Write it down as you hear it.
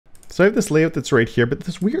So I have this layout that's right here, but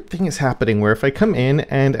this weird thing is happening where if I come in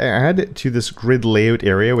and I add to this grid layout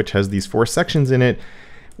area, which has these 4 sections in it,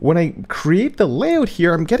 when I create the layout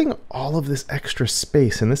here, I'm getting all of this extra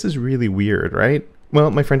space, and this is really weird, right? Well,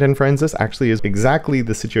 my front-end friends, this actually is exactly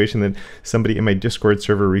the situation that somebody in my Discord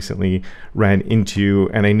server recently ran into,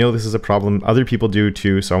 and I know this is a problem other people do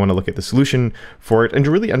too, so I want to look at the solution for it. And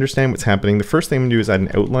to really understand what's happening, the first thing I'm going to do is add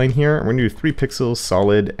an outline here. I'm going to do 3 pixels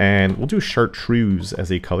solid, and we'll do chartreuse as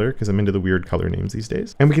a color, because I'm into the weird color names these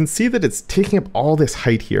days. And we can see that it's taking up all this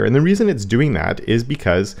height here, and the reason it's doing that is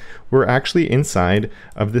because we're actually inside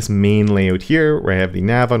of this main layout here, where I have the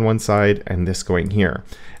nav on one side and this going here.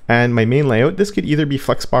 And my main layout, this could either be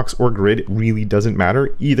Flexbox or Grid, it really doesn't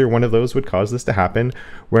matter. Either one of those would cause this to happen,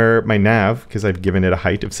 where my nav, because I've given it a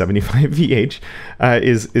height of 75 VH,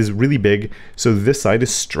 is really big. So this side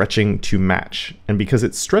is stretching to match. And because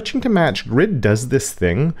it's stretching to match, Grid does this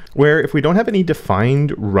thing where if we don't have any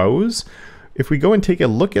defined rows, if we go and take a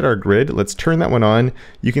look at our grid, let's turn that one on,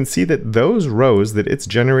 you can see that those rows that it's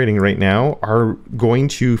generating right now are going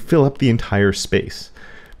to fill up the entire space,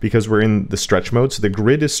 because we're in the stretch mode. So the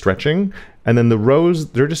grid is stretching, and then the rows,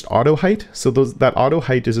 they're just auto height. So that auto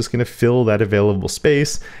height is just gonna fill that available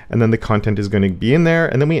space, and then the content is gonna be in there,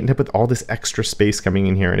 and then we end up with all this extra space coming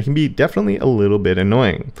in here, and it can be definitely a little bit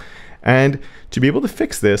annoying. And to be able to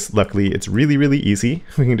fix this, luckily, it's really, really easy.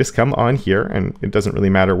 We can just come on here, and it doesn't really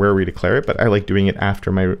matter where we declare it, but I like doing it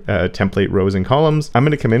after my template rows and columns. I'm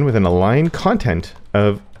gonna come in with an align content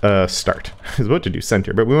of start. I was about to do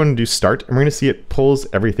center, but we want to do start, and we're going to see it pulls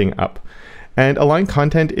everything up. And align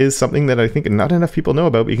content is something that I think not enough people know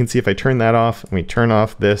about, but you can see if I turn that off and we turn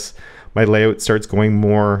off this, my layout starts going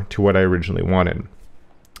more to what I originally wanted.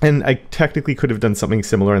 And I technically could have done something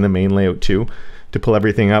similar in the main layout too, to pull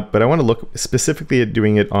everything up, but I want to look specifically at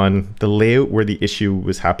doing it on the layout where the issue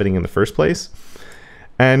was happening in the first place,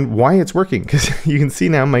 and why it's working, because you can see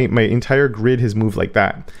now my entire grid has moved like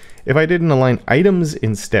that. If I did an align items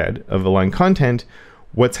instead of align content,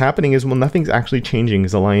 what's happening is, well, nothing's actually changing,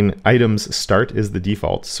 because align items start is the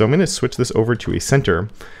default. So I'm going to switch this over to a center, and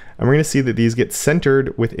we're going to see that these get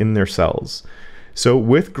centered within their cells. So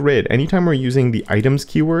with grid, anytime we're using the items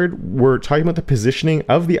keyword, we're talking about the positioning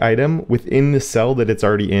of the item within the cell that it's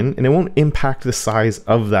already in, and it won't impact the size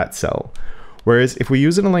of that cell. Whereas if we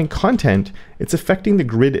use an align content, it's affecting the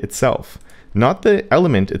grid itself, not the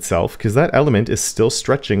element itself, because that element is still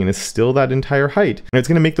stretching and is still that entire height. And it's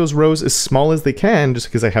going to make those rows as small as they can, just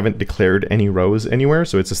because I haven't declared any rows anywhere.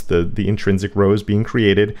 So it's just the intrinsic rows being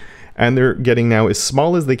created, and they're getting now as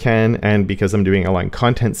small as they can. And because I'm doing align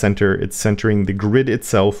content center, it's centering the grid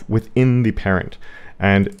itself within the parent.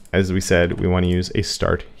 And as we said, we want to use a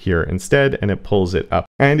start here instead, and it pulls it up.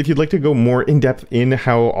 And if you'd like to go more in depth in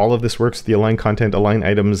how all of this works, the align content, align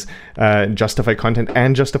items, justify content,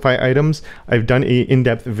 and justify items, I've done a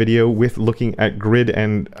in-depth video with looking at grid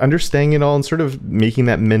and understanding it all and sort of making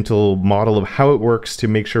that mental model of how it works to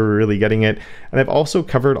make sure we're really getting it. And I've also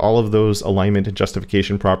covered all of those alignment and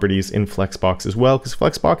justification properties in Flexbox as well, because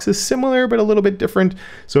Flexbox is similar but a little bit different.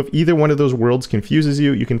 So if either one of those worlds confuses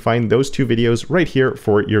you, you can find those 2 videos right here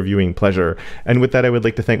for your viewing pleasure. And with that, I would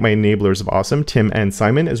like to thank my enablers of awesome, Tim and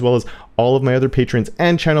Simon, as well as all of my other patrons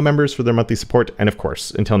and channel members for their monthly support. And of course,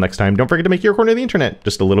 until next time, don't forget to make your corner of the internet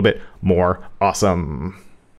just a little bit more awesome.